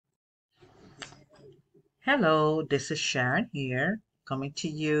Hello, this is Sharon here, coming to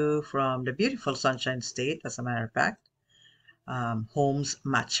you from the beautiful Sunshine State, as a matter of fact, Homes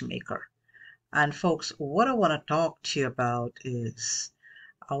Matchmaker. And folks, what I want to talk to you about is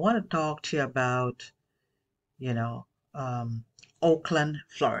I want to talk to you about, you know, um, Oakland,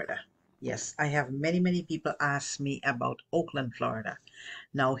 Florida. Yes, I have many people ask me about Oakland, Florida.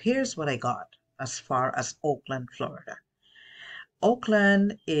 Now, here's what I got as far as Oakland, Florida.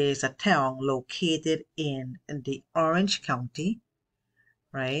 Oakland is a town located in the Orange County,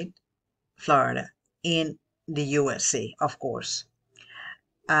 right? Florida, in the USA, of course.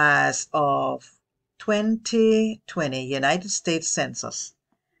 As of 2020 United States Census,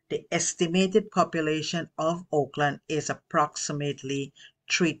 the estimated population of Oakland is approximately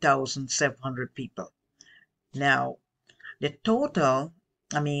 3,700 people. Now, the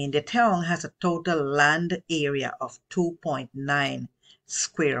town has a total land area of 2.9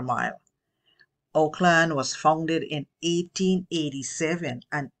 square mile. Oakland was founded in 1887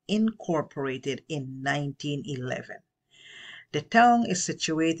 and incorporated in 1911. The town is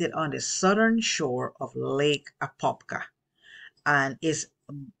situated on the southern shore of Lake Apopka and is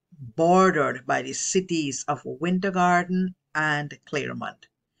bordered by the cities of Winter Garden and Claremont.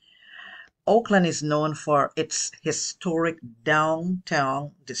 Oakland is known for its historic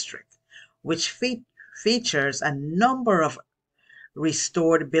downtown district, which features a number of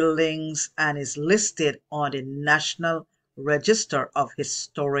restored buildings and is listed on the National Register of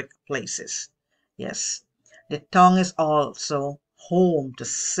Historic Places. Yes, the town is also home to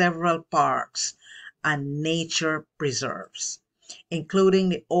several parks and nature preserves, including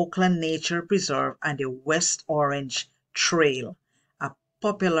the Oakland Nature Preserve and the West Orange Trail, a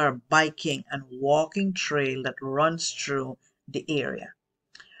popular biking and walking trail that runs through the area.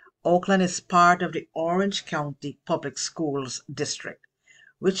 Oakland is part of the Orange County Public Schools District,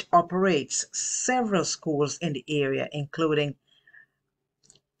 which operates several schools in the area, including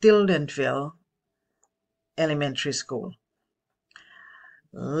Tildenville Elementary School,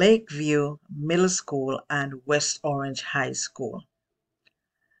 Lakeview Middle School, and West Orange High School.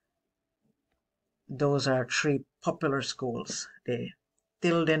 Those are three popular schools: the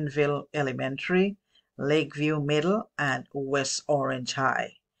Tildenville Elementary, Lakeview Middle, and West Orange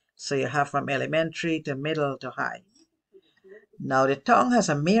High. So you have from elementary to middle to high. Now, the town has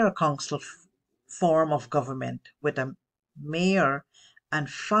a mayor-council form of government with a mayor and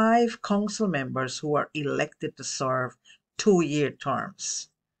 5 council members who are elected to serve 2-year terms.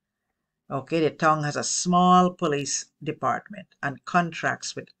 Okay, the town has a small police department and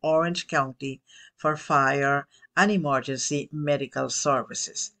contracts with Orange County for fire and emergency medical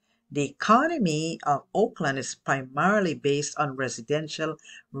services. The economy of Oakland is primarily based on residential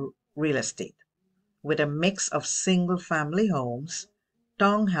real estate, with a mix of single-family homes,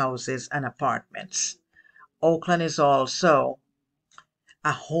 townhouses, and apartments. Oakland is also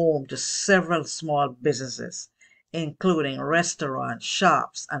a home to several small businesses, including restaurants,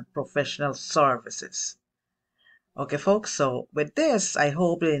 shops, and professional services. Okay, folks, so with this, I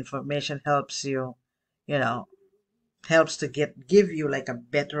hope the information helps you, you know, helps to give you like a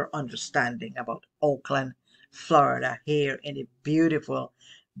better understanding about Oakland, Florida, here in the beautiful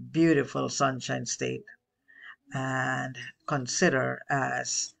Sunshine State, and consider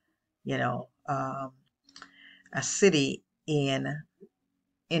as, you know, a city in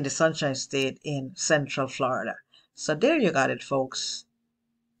the Sunshine State in Central Florida. So there you got it, folks.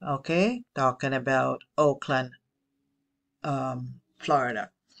 Okay, talking about Oakland,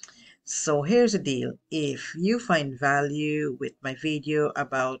 Florida. So here's the deal. If you find value with my video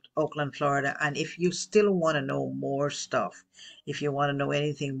about Oakland, Florida, and if you still want to know more stuff, if you want to know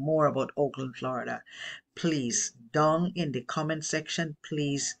anything more about Oakland, Florida, please, down in the comment section,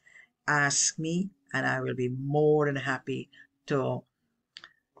 please ask me, and I will be more than happy to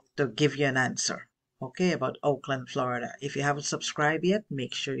give you an answer, okay, about Oakland, Florida. If you haven't subscribed yet,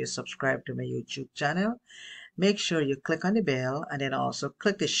 make sure you subscribe to my YouTube channel. Make sure you click on the bell and then also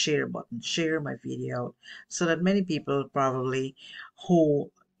click the share button. Share my video so that many people probably who,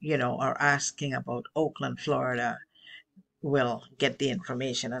 are asking about Oakland, Florida will get the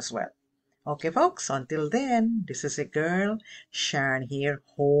information as well. Okay, folks, until then, this is a girl, Sharon here,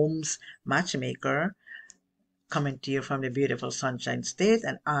 Homes Matchmaker, coming to you from the beautiful Sunshine State,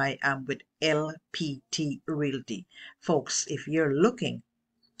 and I am with LPT Realty. Folks, if you're looking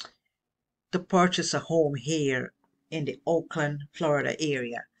to purchase a home here in the Oakland, Florida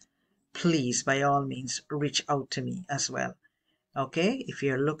area, please, by all means, reach out to me as well. Okay, if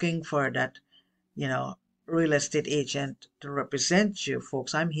you're looking for that, real estate agent to represent you,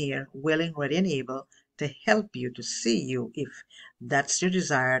 folks, I'm here, willing, ready, and able to help you, to see you if that's your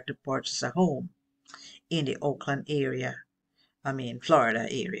desire to purchase a home in the Oakland area, Florida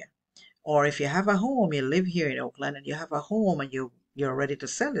area. Or if you have a home, you live here in Oakland and you have a home and you're ready to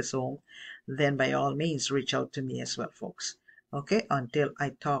sell this home, then by all means reach out to me as well, folks. Okay, until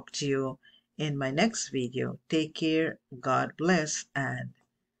I talk to you in my next video, take care, God bless, and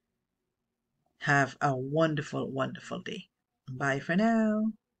have a wonderful, wonderful day. Bye for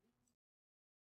now.